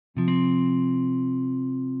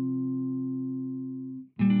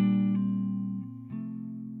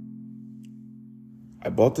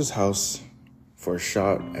bought this house for a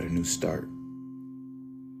shot at a new start.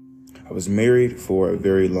 I was married for a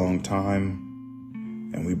very long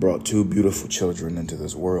time, and we brought two beautiful children into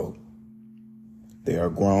this world. They are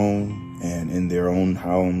grown and in their own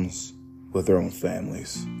homes with their own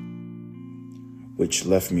families, which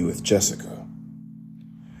left me with Jessica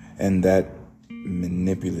and that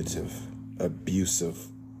manipulative, abusive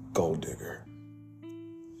gold digger.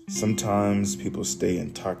 Sometimes people stay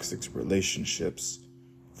in toxic relationships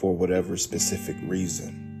for whatever specific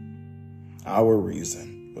reason. Our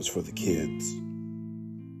reason was for the kids.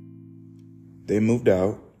 They moved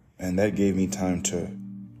out, and that gave me time to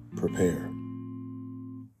prepare.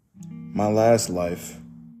 My last life,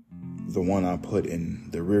 the one I put in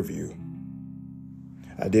the rearview,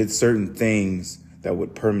 I did certain things that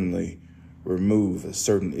would permanently remove a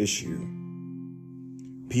certain issue.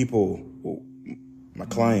 People, my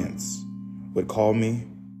clients, would call me,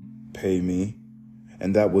 pay me,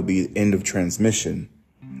 and that would be the end of transmission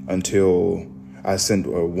until I sent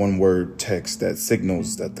a one-word text that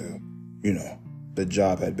signals that the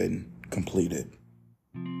job had been completed.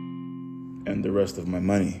 And the rest of my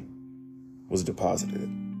money was deposited.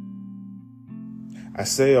 I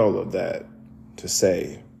say all of that to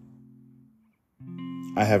say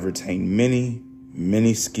I have retained many,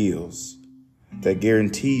 many skills that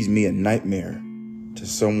guarantees me a nightmare to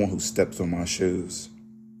someone who steps on my shoes.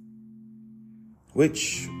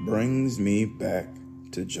 Which brings me back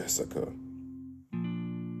to Jessica.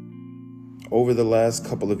 Over the last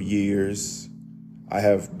couple of years, I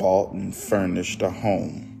have bought and furnished a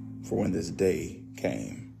home for when this day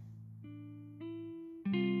came.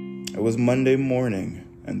 It was Monday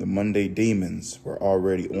morning, and the Monday demons were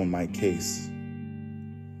already on my case.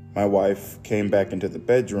 My wife came back into the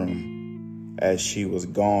bedroom as she was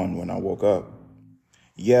gone when I woke up,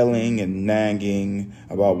 yelling and nagging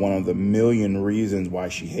about one of the million reasons why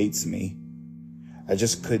she hates me. I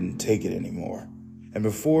just couldn't take it anymore. And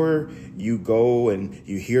before you go and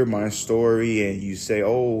you hear my story and you say,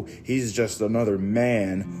 oh, he's just another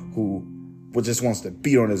man who just wants to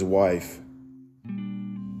beat on his wife,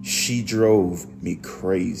 she drove me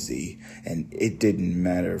crazy. And it didn't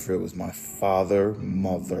matter if it was my father,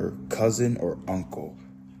 mother, cousin, or uncle.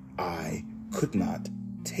 I could not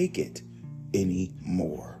take it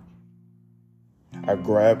anymore. I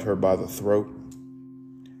grabbed her by the throat,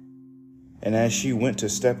 and as she went to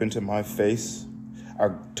step into my face, I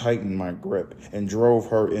tightened my grip and drove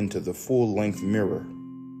her into the full-length mirror.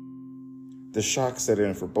 The shock set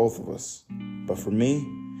in for both of us, but for me,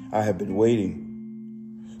 I had been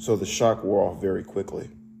waiting, so the shock wore off very quickly.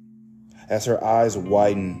 As her eyes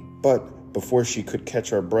widened, but before she could catch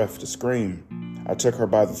her breath to scream, I took her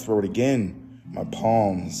by the throat again. My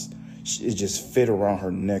palms, it just fit around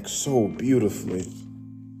her neck so beautifully.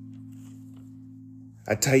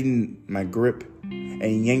 I tightened my grip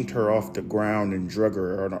and yanked her off the ground and drug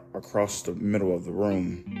her across the middle of the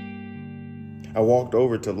room. I walked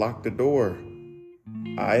over to lock the door.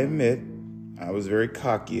 I admit I was very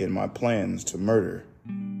cocky in my plans to murder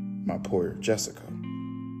my poor Jessica.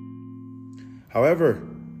 However,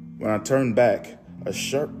 when I turned back, a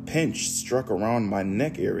sharp pinch struck around my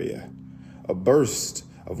neck area. A burst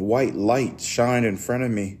of white light shined in front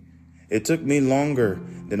of me. It took me longer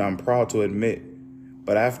than I'm proud to admit,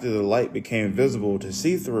 but after the light became visible to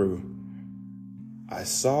see through, I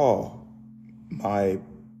saw my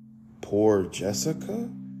poor Jessica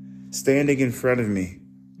standing in front of me,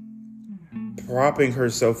 propping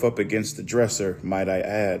herself up against the dresser, might I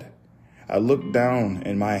add. I looked down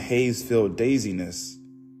in my haze-filled daziness.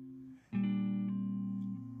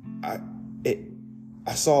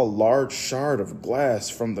 I saw a large shard of glass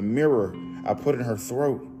from the mirror I put in her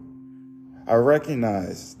throat. I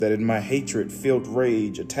recognized that in my hatred-filled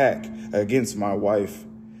rage attack against my wife,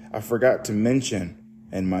 I forgot to mention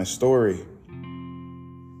in my story,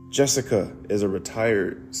 Jessica is a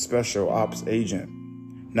retired special ops agent.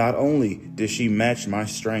 Not only did she match my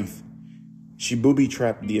strength, she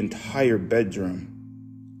booby-trapped the entire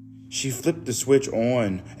bedroom. She flipped the switch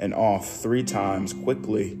on and off 3 times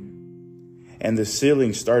quickly, and the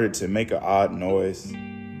ceiling started to make an odd noise.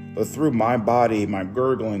 But through my body, my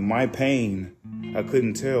gurgling, my pain, I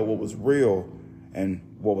couldn't tell what was real and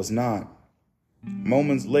what was not.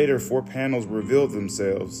 Moments later, 4 panels revealed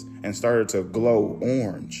themselves and started to glow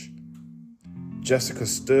orange. Jessica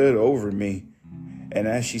stood over me, and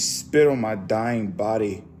as she spit on my dying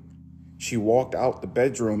body, she walked out the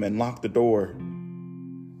bedroom and locked the door.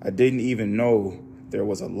 I didn't even know there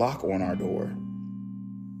was a lock on our door.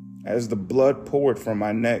 As the blood poured from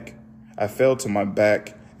my neck, I fell to my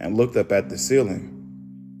back and looked up at the ceiling.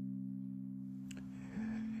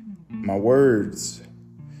 My words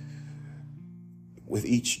With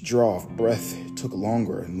each draw of breath, it took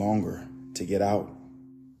longer and longer to get out.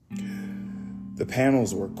 The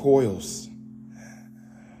panels were coils.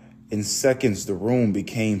 In seconds, the room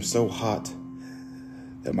became so hot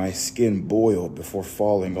that my skin boiled before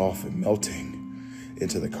falling off and melting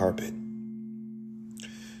into the carpet.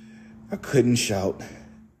 I couldn't shout.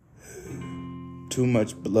 Too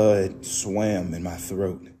much blood swam in my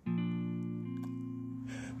throat.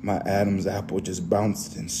 My Adam's apple just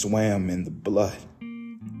bounced and swam in the blood.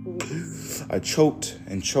 I choked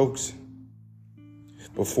and choked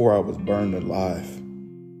before I was burned alive.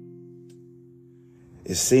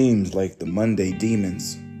 It seems like the Monday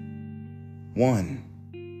demons won.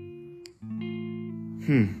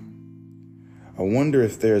 I wonder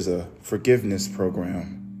if there's a forgiveness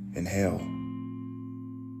program in hell.